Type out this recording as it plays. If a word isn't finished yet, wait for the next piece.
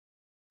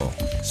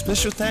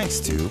Special thanks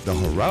to the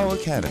Hurao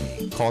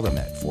Academy. Call them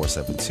at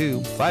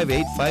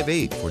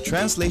 472-5858 for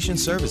translation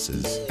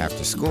services,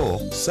 after school,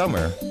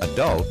 summer,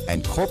 adult,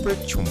 and corporate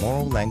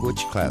Chamorro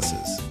language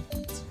classes.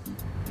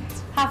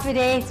 Happy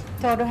day,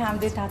 todo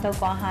hamdu tato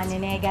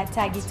nega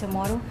Chagi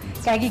Chamoru,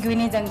 Chagi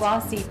Gwini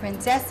Zangwa si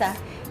Princesa.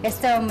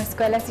 Esta uma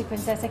escola si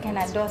Princesa que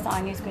na 2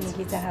 anos com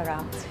Nikita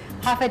Hurao.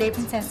 Half a day,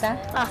 Princesa?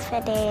 Half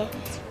a day.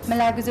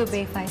 Malaguzo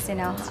Bay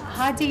Faisina.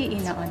 Hadi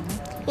ina anu?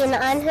 Ina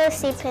anu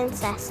si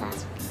Princesa.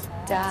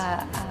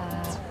 Da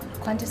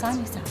quantos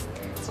anos sa?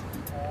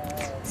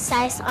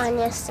 6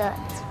 anos sa.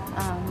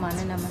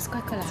 Mana na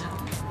maskakula.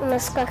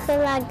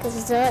 Maskakula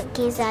gazo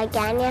giza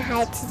ganya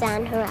hai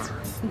Zan Hurao.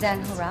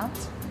 Zan Hurao?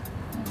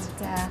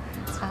 Da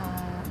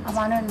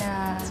amano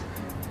na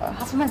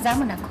hafa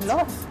mazamu na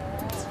kulo.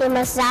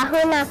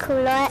 Imazahu na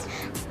kulo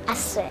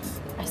asud.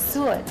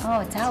 Asud.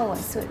 Oh, tahu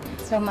asud.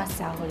 So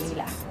masahu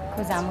lila.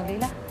 Ko zamu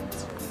lila?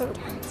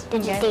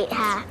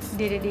 Didiha.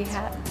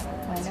 Didiha.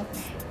 Bueno.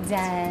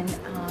 Dan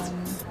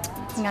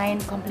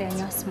ngayon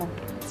cumpleaños mo?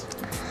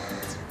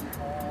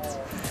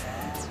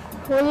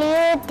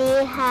 Julio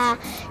diha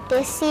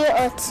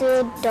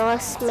 18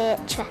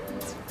 2005.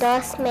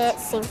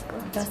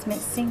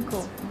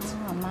 2005.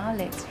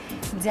 Malik.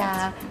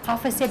 Da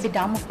hafa se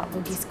bidamu pa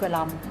bugi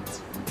escola mo?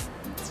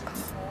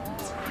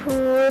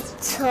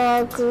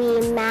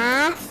 Hutogui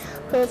math,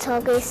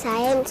 hutogui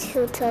science,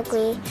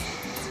 hutogui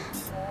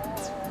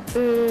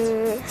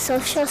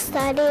social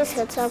studies,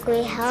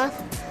 hutogui health,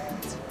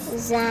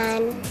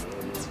 Zan,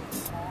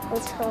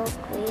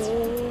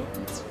 hutogui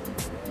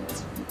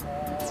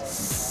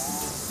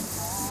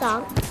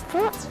song.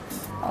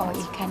 Oh,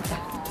 ikanta.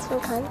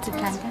 Ikanta.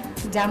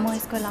 Jamu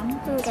escola mo?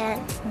 Hungan.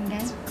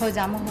 Ko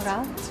jamu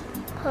Hurao?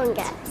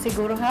 Hungan.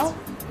 Siguro how?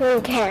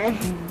 Hungan.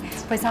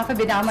 Pues hafa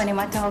bidamu ni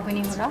mata ho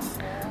guni Hurao?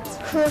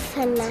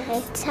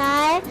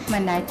 Hufanaitai.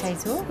 Manaitai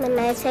zo?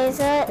 Manaitai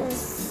zo.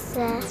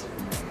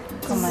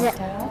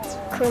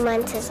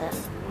 Kumantazo.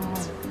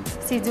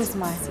 Si Diyos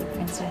masi,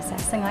 Princesa.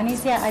 Sangani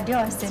siya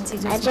adios din si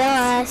Diyos.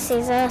 Adios,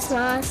 si Diyos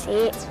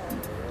masi.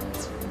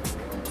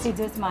 Si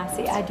Diyos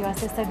masi, adios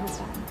sa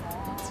gupa.